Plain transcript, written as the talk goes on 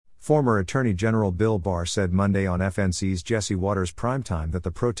Former Attorney General Bill Barr said Monday on FNC's Jesse Watters Primetime that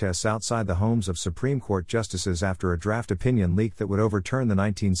the protests outside the homes of Supreme Court justices after a draft opinion leaked that would overturn the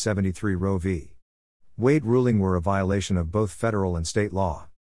 1973 Roe v. Wade ruling were a violation of both federal and state law.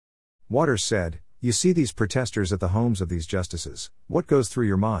 Watters said, "You see these protesters at the homes of these justices, what goes through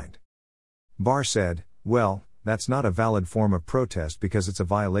your mind?" Barr said, "Well, that's not a valid form of protest because it's a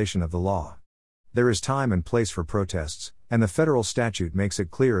violation of the law. There is time and place for protests, and the federal statute makes it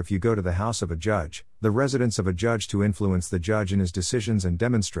clear if you go to the house of a judge, the residence of a judge to influence the judge in his decisions and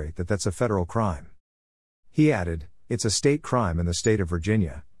demonstrate that that's a federal crime." He added, "It's a state crime in the state of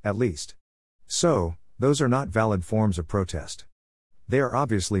Virginia, at least. So, those are not valid forms of protest. They are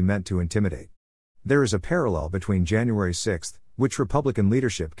obviously meant to intimidate." There is a parallel between January 6, which Republican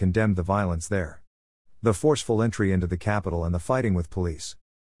leadership condemned the violence there. The forceful entry into the Capitol and the fighting with police.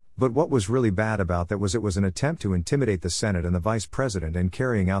 But what was really bad about that was it was an attempt to intimidate the Senate and the Vice President in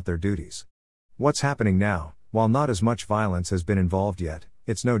carrying out their duties. What's happening now, while not as much violence has been involved yet,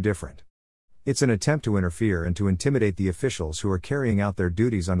 it's no different. It's an attempt to interfere and to intimidate the officials who are carrying out their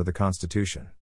duties under the Constitution.